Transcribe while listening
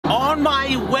on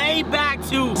my way back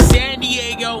to San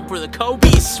Diego for the Kobe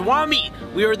Swami.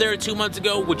 We were there 2 months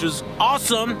ago, which was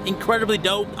awesome, incredibly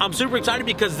dope. I'm super excited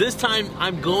because this time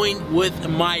I'm going with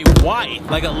my wife.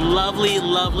 Like a lovely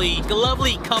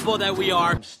couple that we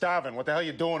are. I'm starving. What the hell are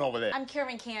you doing over there? I'm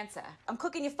curing cancer. I'm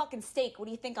cooking your fucking steak. What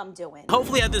do you think I'm doing?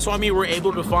 Hopefully at this Swami we're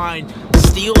able to find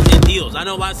steals and deals. I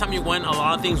know last time you went, a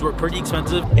lot of things were pretty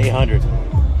expensive.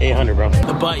 800, bro.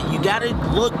 But you gotta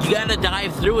look, you gotta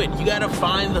dive through it. You gotta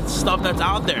find the stuff that's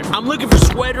out there. I'm looking for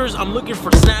sweaters, I'm looking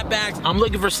for snapbacks. I'm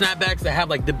looking for snapbacks that have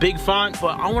like the big font,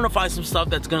 but I wanna find some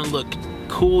stuff that's gonna look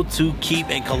cool to keep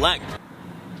and collect.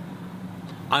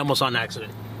 I almost saw an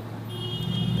accident.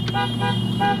 Look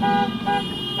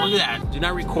at that. Do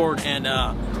not record and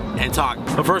talk.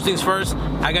 But first things first,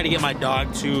 I gotta get my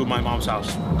dog to my mom's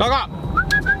house. Dog up!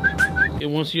 You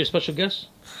wanna see your special guest?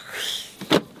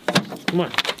 Come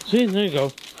on. See, there you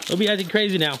go. They'll be acting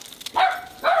crazy now.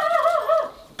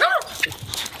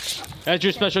 That's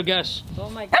your special guest. Oh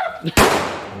my God.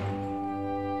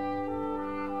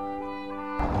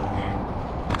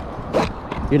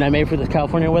 You're not made for this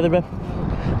California weather, babe?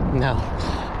 No.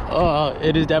 Oh,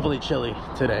 it is definitely chilly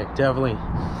today. Definitely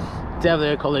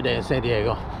a colder day in San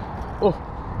Diego. Oh,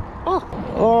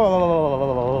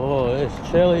 it's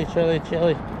chilly.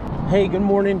 Hey, good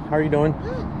morning. How are you doing?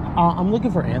 I'm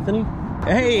looking for Anthony.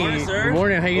 Hey, good morning, sir. Good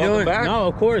morning. How you doing? Back. No,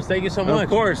 of course. Thank you so much. Of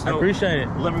course. I appreciate it.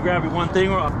 Let me grab you one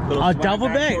thing. A double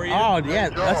bag? Oh, yeah.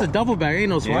 That's a double bag. Ain't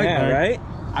no swipe bag. Right?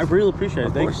 I really appreciate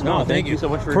it. Thank you. No, thank you so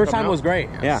much for First time out. was great.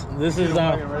 Yeah. This is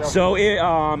so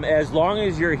as long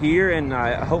as you're here, and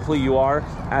hopefully you are,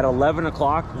 at 11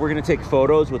 o'clock, we're gonna take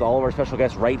photos with all of our special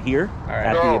guests right here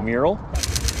at the mural,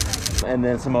 and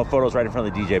then some photos right in front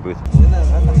of the DJ booth.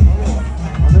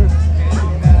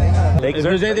 Thank you, if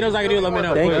there's anything else I can do, let me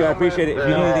know. Thank you, I appreciate it. If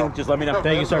you need anything, just let me know.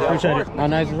 Thank you, sir. Appreciate it. How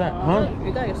nice is that? Huh?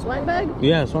 You got your swag bag?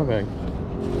 Yeah, swag bag.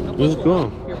 This is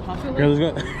cool. You're popular? Yeah, let's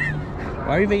go.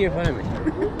 Why are you making fun of me?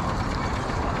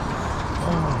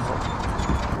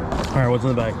 All right, what's in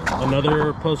the bag?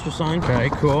 Another poster sign. Okay,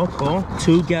 cool.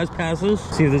 2 gas passes.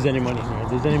 See if there's any money here. If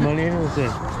there's any money here, let's see.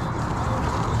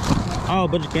 Oh, a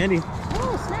bunch of candy.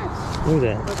 Oh, snacks. Look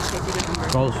at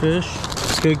that. Goldfish,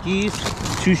 cookies,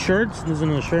 2 shirts. There's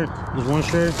another shirt. There's 1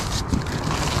 shirt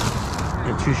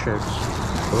and 2 shirts.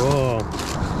 Cool.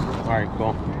 All right,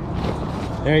 cool.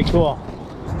 Very cool.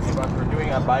 But we're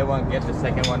doing a buy one get the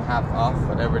second one half off,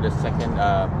 whatever the second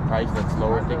price that's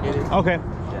lower ticket is. Okay,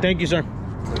 thank you, sir.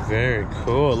 Very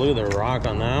cool. Look at the rock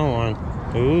on that one.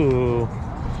 Ooh,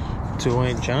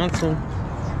 Dwayne Johnson.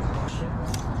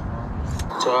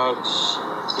 Ducks,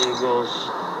 Eagles.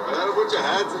 I gotta put your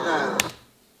hats in that.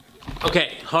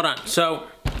 Okay, hold on. So,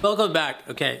 welcome back.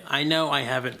 Okay, I know I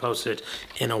haven't posted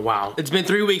in a while. It's been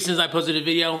 3 weeks since I posted a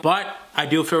video, but I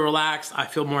do feel relaxed. I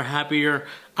feel more happier.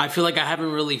 I feel like I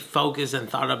haven't really focused and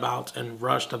thought about and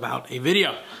rushed about a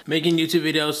video. Making YouTube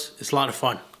videos is a lot of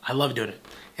fun. I love doing it.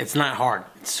 It's not hard.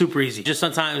 It's super easy. Just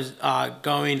sometimes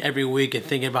going every week and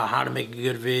thinking about how to make a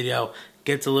good video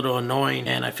gets a little annoying.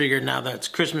 And I figured now that it's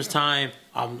Christmas time,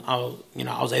 I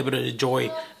was able to enjoy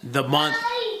the month.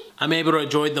 I'm able to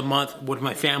enjoy the month with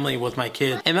my family, with my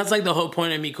kids. And that's like the whole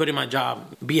point of me quitting my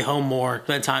job. Be home more,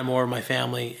 spend time more with my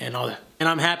family and all that. And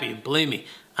I'm happy, believe me.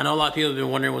 I know a lot of people have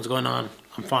been wondering what's going on.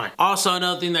 I'm fine. Also,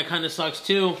 another thing that kind of sucks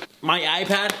too, my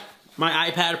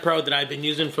iPad Pro that I've been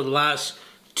using for the last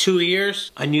 2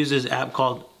 years, I use this app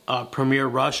called Premiere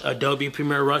Rush, Adobe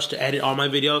Premiere Rush, to edit all my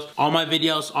videos. All my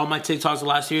TikToks the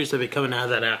last years have been coming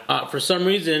out of that app. For some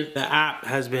reason, the app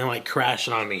has been like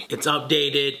crashing on me. It's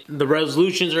updated, the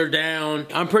resolutions are down.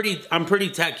 I'm pretty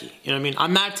techie, you know what I mean?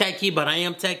 I'm not techie, but I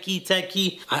am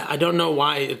techie. I don't know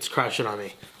why it's crashing on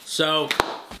me. So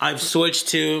I've switched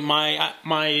to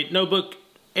my notebook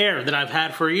Air that I've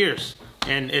had for years.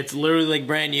 And it's literally like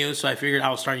brand new, so I figured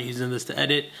I'll start using this to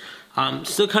edit.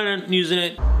 Still kind of using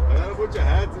it. I gotta put your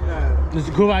hats in that. This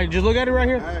is cool. I just look at it right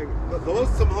here. Hey, those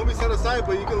some homies set aside,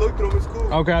 but you can look through them. It's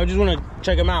cool. Okay, I just want to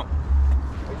check them out.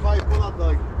 They probably pull out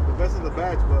the best of the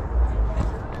batch, but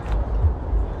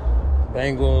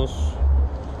Bengals,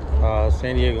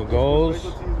 San Diego Gulls,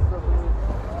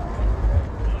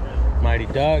 Mighty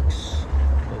Ducks,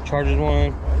 the Chargers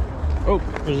one. Oh,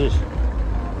 where's this?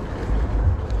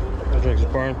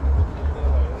 Jackson Barn.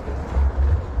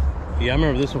 Yeah, I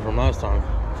remember this one from last time.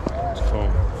 It's cool.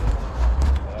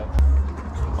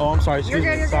 Oh, I'm sorry. Excuse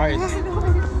me. Sorry.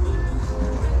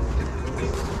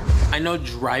 I know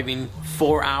driving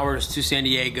 4 hours to San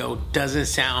Diego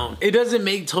it doesn't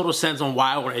make total sense on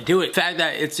why would I do it. The fact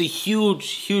that it's a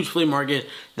huge flea market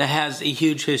that has a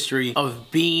huge history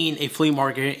of being a flea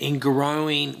market and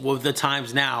growing with the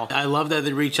times now. I love that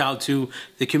they reach out to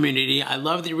the community. I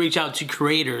love that they reach out to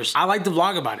creators. I like to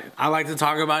vlog about it. I like to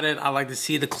talk about it. I like to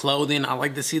see the clothing. I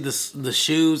like to see the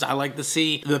shoes. I like to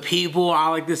see the people. I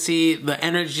like to see the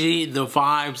energy, the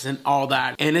vibes, and all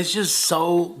that. And it's just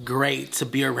so great to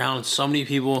be around so many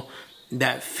people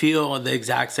that feel the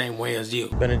exact same way as you.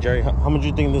 Ben & Jerry, how much do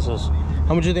you think this is?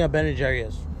 How much do you think a Ben & Jerry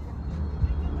is?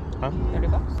 Huh?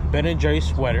 $30. Ben & Jerry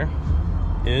sweater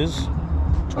is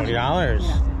 $20.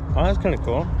 Yeah. Oh, that's kind of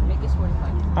cool. Make this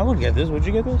 45. I would get this. Would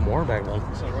you get this? More back then.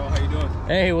 What's up, bro? How you doing?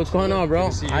 Hey, what's going on,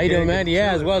 bro? How you doing, man?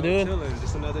 Yeah, as well, dude.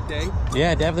 Just another day.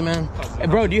 Yeah, definitely, man. Hey,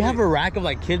 bro, do you have a rack of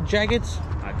like kid jackets?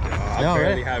 I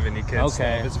barely have any kids.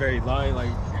 Okay. Stuff. It's very light.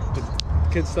 Like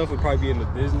kids stuff would probably be in the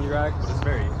Disney rack, but it's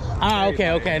very.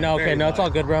 Okay. No, it's all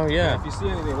good, bro. Yeah. If you see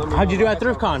anything, let me know. How'd you do at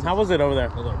ThriftCon? How was it over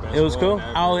there? It was cool.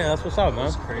 Oh yeah, that's what's up, man.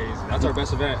 That's crazy. That's our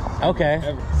best event. Okay.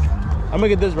 Ever. I'm gonna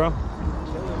get this, bro.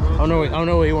 I don't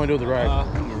know what you want to do with the rack.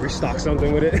 I'm gonna restock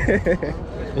something with it.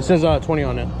 It says 20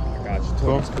 on it. I got you.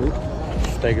 20 is cool.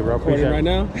 Thank you, bro. Appreciate it. Right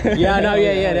now? Yeah, no,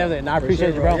 yeah, definitely. No, I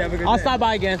appreciate you, bro. I'll stop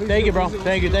by again. Thank you, bro.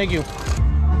 Thank you.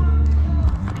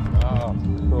 Oh,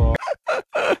 cool.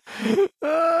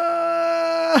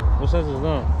 What size is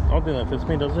that? I don't think that fits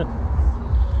me, does it?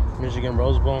 Michigan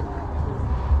Rose Bowl.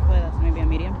 That's maybe a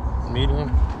medium. Medium?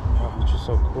 Oh, it's just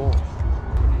so cool.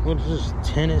 What is this?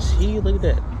 Tennessee? Look at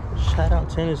that. Shout out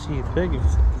Tennessee. Big.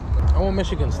 I want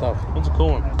Michigan stuff. It's a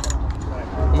cool one.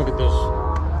 Look at this.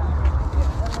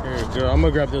 There you go. I'm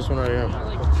gonna grab this one right here.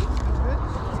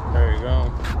 There you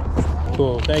go.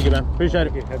 Cool. Thank you, man. Appreciate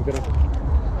it. Have a good one.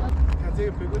 Can I take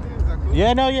a pic with you? Is that cool?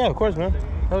 Yeah, of course, man.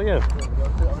 Hell yeah.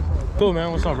 Cool,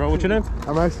 man. What's up, bro? What's your name?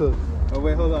 I'm Axel. Oh,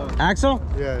 wait, hold on. Axel?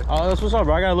 Yeah. Oh, that's what's up,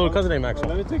 bro. I got a little cousin named Axel.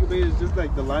 Let me take a picture. It's just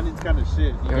like the lining's kind of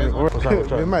shit. You guys what's up?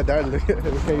 Me and my dad look at your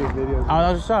videos. Oh,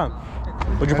 that's what's up.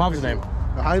 What's your pop's name?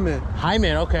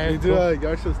 Hyman, okay. We do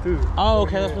yard shows too. Oh,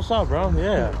 okay, that's what's up, bro.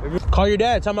 Yeah. Call your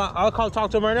dad. Tell him I'll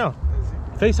talk to him right now.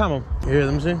 FaceTime him. Here,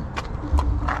 let me see.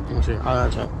 Oh,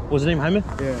 that's up. What's his name, Hyman?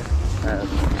 Yeah.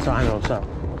 So Hyman, what's up?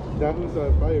 That was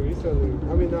probably a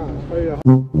reseller. I mean, nah, probably a...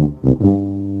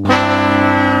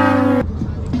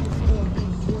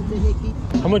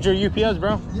 How much are UPS,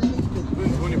 bro?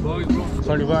 20 bucks, bro.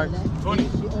 20 bucks? 20.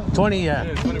 20, yeah.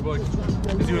 Yeah, 20 bucks.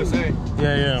 It's USA.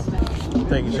 Yeah.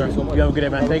 Thank you, sir. You have a good day,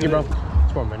 man. Thank you, bro.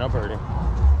 It's warming up already.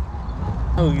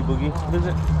 Oogie boogie. What is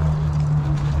it?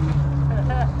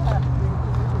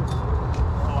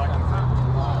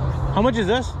 How much is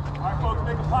this? Alright, folks,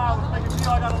 make a pile. Let's make a deal.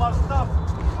 I got a lot of stuff.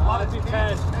 A lot of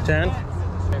 10. 10?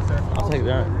 Yes, sir. I'll take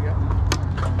that.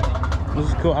 This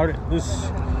is cool.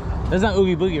 That's not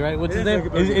Oogie Boogie, right? What's his name?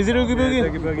 Is it Oogie Boogie?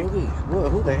 Oogie Boogie. Well,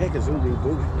 who the heck is Oogie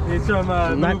Boogie? It's from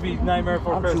movie Nightmare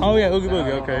Before Christmas. Oh yeah, Oogie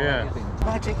Boogie. Okay, yeah. Am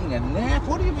I taking a nap?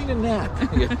 What do you mean a nap?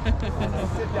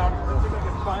 Sit down.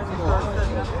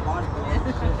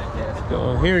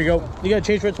 So, here you go. You got a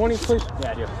change for 20, please?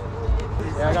 Yeah, I do.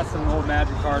 Yeah, I got some old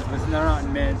Magic cards, but they're not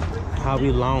in mint.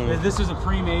 Hobby Long. This was a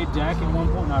pre-made deck at one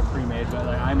point. Not pre-made, but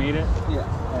like I made it. Yeah.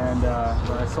 And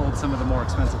but I sold some of the more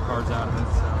expensive cards out of it.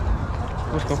 So.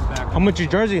 Let's go. How much is your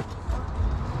jersey?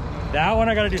 That one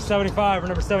I gotta do 75 or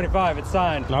number 75. It's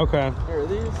signed. Okay. Here are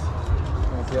these.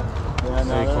 Yeah,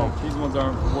 no, these ones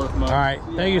aren't worth much. All right.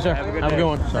 Thank you, sir. Have a good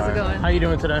one. How's it going? How you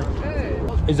doing today?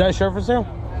 Good. Is that shirt for sale?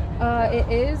 It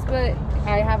is, but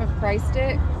I haven't priced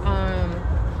it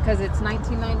because it's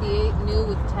 1998 new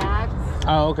with tags.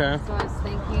 Oh, okay. So I was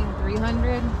thinking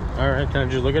 300. All right. Can I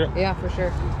just look at it? Yeah, for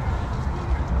sure.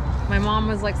 My mom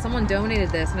was like, someone donated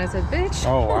this, and I said, bitch.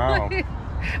 Oh, wow.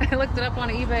 I looked it up on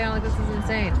eBay, and I'm like, this is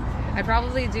insane. I'd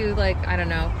probably do like, I don't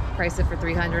know, price it for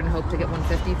 300 and hope to get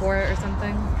 150 for it or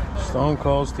something. Stone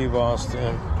Cold Steve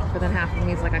Austin. But then half of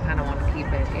me is like, I kind of want to keep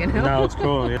it, you know? No, it's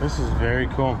cool. Yeah. This is very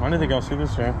cool. I didn't think I'll see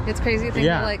this here. It's crazy to think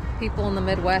that like people in the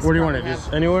Midwest. Where do you want it?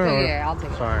 Just anywhere? Or? Yeah, I'll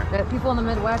take it. Sorry. But people in the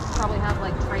Midwest probably have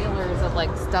like trailers of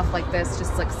like stuff like this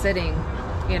just like sitting,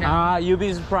 you know? You'd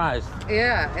be surprised.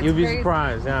 Yeah. You'd be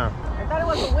surprised, yeah. I thought it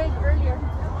was a wig earlier.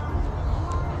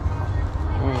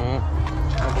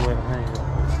 That's the way to hang it.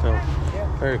 Still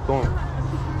very cool.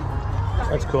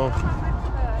 That's cool.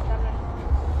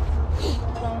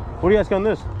 What do you ask on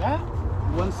this? Yeah,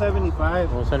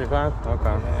 175. 175? Okay.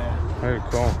 Yeah. Very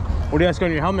cool. What do you ask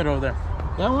on your helmet over there?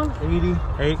 That one? 80.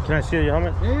 Hey, can I see your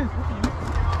helmet? Yeah.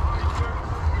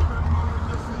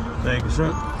 Thank you,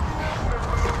 sir.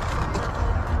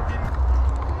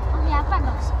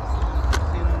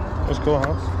 That's cool,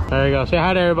 huh? There you go. Say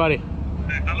hi to everybody.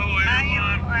 Hello,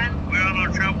 everyone. We're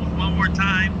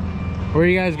Where are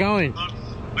you guys going?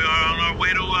 We are on our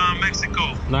way to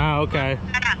Mexico. Ah, okay.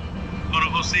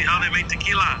 Gonna go see how they make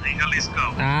tequila in Jalisco.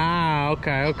 Ah,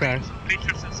 okay, okay. Some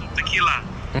pictures and some tequila.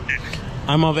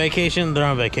 I'm on vacation, they're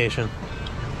on vacation.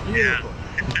 Yeah.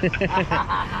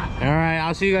 All right,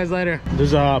 I'll see you guys later.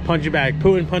 There's a punching bag,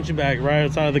 Putin punching bag right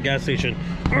outside of the gas station.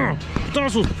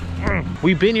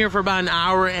 We've been here for about an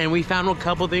hour and we found a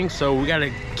couple things, so we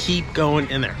gotta keep going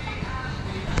in there.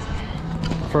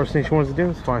 First thing she wants to do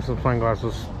is find some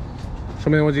sunglasses. Show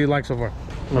me the ones you like so far.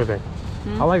 What do you think?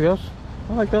 I like those.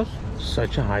 I like those.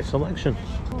 Such a high selection.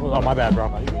 Oh, my bad, bro.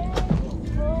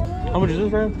 How much is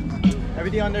this, man?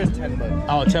 Everything on there is 10 bucks.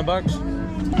 Oh, 10 bucks?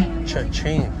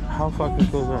 Cha-ching. How fucking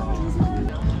cool is that?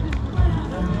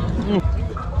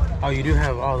 Oh, you do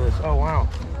have all this. Oh, wow.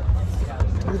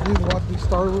 These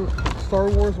Star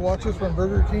Wars watches from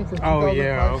Burger King from 2005. Oh,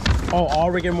 yeah. Oh,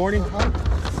 all Rick and Morty?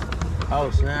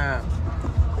 Oh, snap.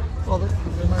 Oh, they're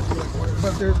nice,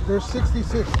 but there's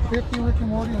 66, 50 Rick and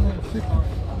Morty, and then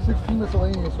 16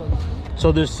 miscellaneous ones.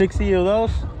 So there's 60 of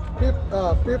those?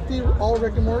 50 all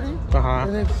Rick and Morty,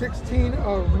 and then 16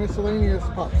 of miscellaneous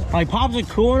pops. Like pops are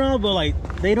cool and all, but like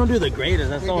they don't do the greatest.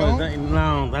 That's the only thing.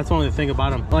 No, that's the only thing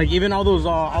about them. Like even all those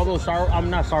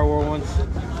not Star Wars ones,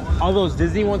 all those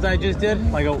Disney ones I just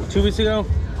did like 2 weeks ago.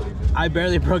 I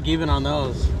barely broke even on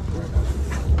those.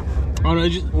 Oh no,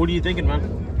 what are you thinking,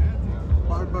 man?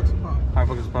 $5 a pop.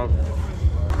 $5 a pop.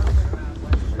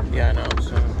 Yeah, I know.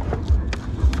 So.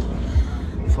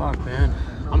 Fuck, man.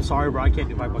 I'm sorry, bro. I can't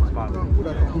do $5 a pop.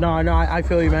 No, I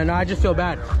feel you, man. No, I just feel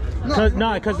bad.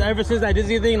 Cause ever since that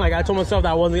Disney thing, like I told myself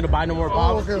that I wasn't gonna buy no more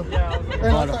pops. Oh, okay.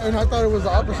 And I thought it was the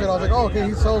opposite. I was like, oh, okay,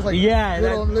 he sells like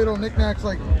little knickknacks,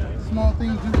 like small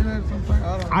things. I don't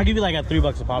know. I'll give you like a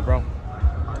 $3 a pop, bro.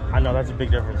 I know that's a big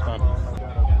difference, man.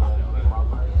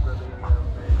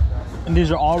 And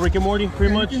these are all Rick and Morty,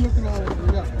 pretty much.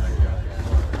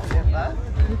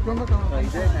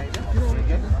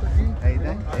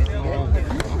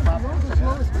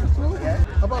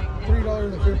 About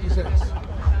 $3.50.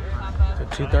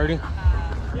 So $2.30.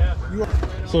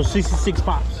 So 66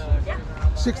 pops.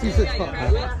 66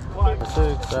 pops.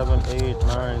 6, 7, 8,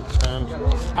 9, 10.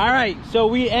 All right, so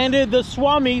we ended the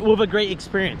swap meet with a great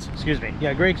experience. Excuse me.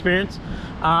 Yeah, great experience.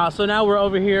 So now we're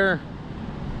over here.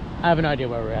 I have no idea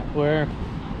where we're at. We're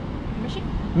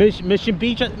Mission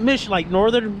Beach, like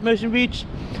northern Mission Beach.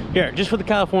 Here, just for the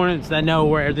Californians that know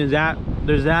where everything's at.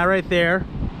 There's that right there.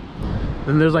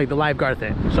 Then there's like the lifeguard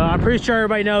thing. So I'm pretty sure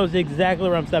everybody knows exactly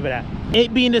where I'm stepping at.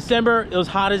 It being December, it was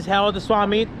hot as hell at the swap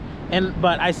meet,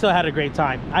 but I still had a great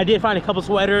time. I did find a couple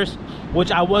sweaters, which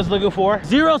I was looking for.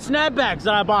 0 snapbacks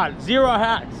that I bought, 0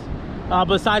 hats.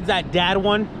 Besides that dad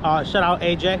one, shout out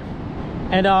AJ.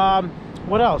 And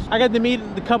what else? I got to meet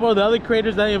a couple of the other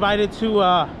creators that I invited to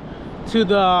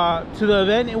the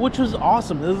event, which was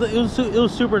awesome. It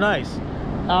was super nice.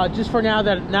 Just for now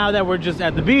that we're just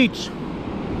at the beach,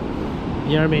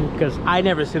 you know what I mean? Because I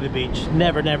never see the beach.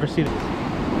 Never see the beach.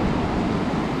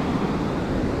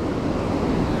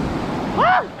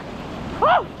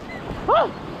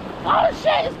 Oh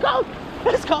shit, it's cold.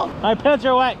 It's cold. My pants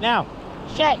are wet now.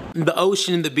 Shit. The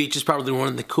ocean and the beach is probably one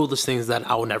of the coolest things that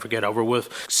I will never get over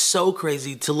with. So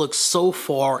crazy to look so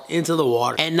far into the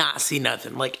water and not see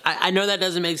nothing. Like, I know that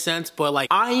doesn't make sense, but like,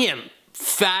 I am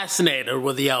fascinated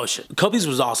with the ocean. Kobe's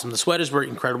was awesome. The sweaters were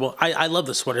incredible. I love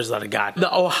the sweaters that I got.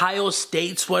 The Ohio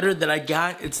State sweater that I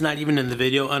got, it's not even in the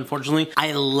video, unfortunately.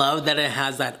 I love that it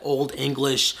has that old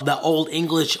English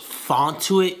font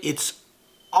to it. It's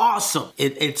awesome.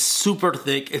 It's super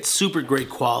thick. It's super great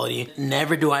quality.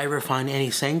 Never do I ever find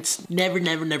any Saints. Never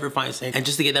find Saints. And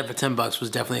just to get that for 10 bucks was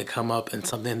definitely a come up and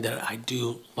something that I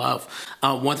do love.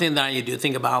 One thing that I do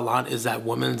think about a lot is that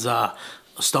women's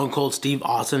Stone Cold Steve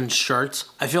Austin shirts.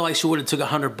 I feel like she would have took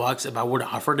 $100 if I would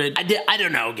have offered it. I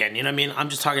don't know, again, you know what I mean? I'm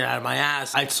just talking out of my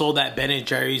ass. I sold that Ben &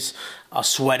 Jerry's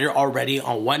sweater already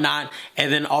on Whatnot,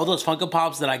 and then all those Funko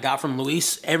Pops that I got from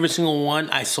Luis, every single one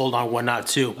I sold on Whatnot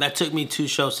too. That took me 2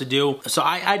 shows to do, so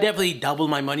I definitely doubled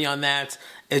my money on that.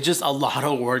 It's just a lot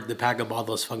of work to pack up all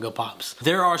those Funko Pops.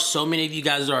 There are so many of you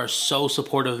guys that are so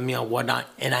supportive of me on Whatnot,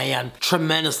 and I am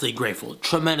tremendously grateful,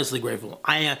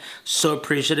 I am so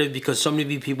appreciative because so many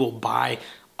of you people buy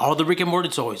all the Rick and Morty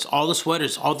toys, all the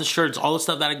sweaters, all the shirts, all the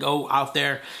stuff that I go out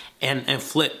there and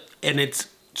flip, and it's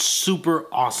super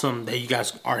awesome that you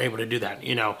guys are able to do that,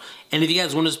 you know. And if you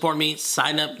guys want to support me,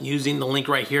 sign up using the link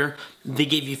right here. They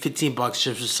gave you 15 bucks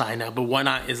just to sign up, but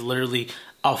Whatnot is literally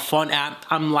a fun app.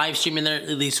 I'm live streaming there at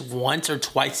least once or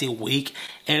twice a week,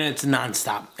 and it's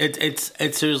nonstop.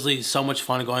 It's seriously so much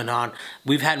fun going on.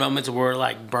 We've had moments where we're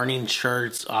like burning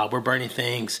shirts, we're burning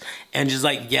things, and just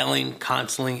like yelling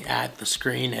constantly at the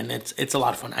screen, and it's a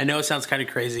lot of fun. I know it sounds kind of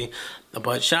crazy,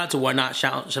 but shout out to Whatnot,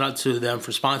 shout out to them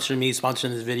for sponsoring me,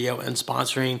 sponsoring this video, and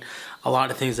sponsoring a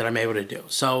lot of things that I'm able to do.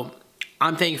 So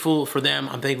I'm thankful for them.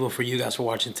 I'm thankful for you guys for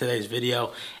watching today's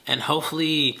video, and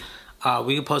hopefully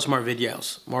we can post more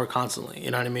videos more constantly.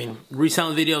 You know what I mean?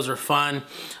 Reselling videos are fun,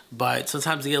 but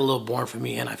sometimes they get a little boring for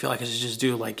me, and I feel like I should just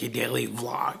do like a daily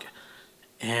vlog.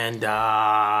 And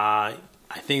I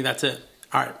think that's it.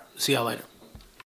 All right, see y'all later.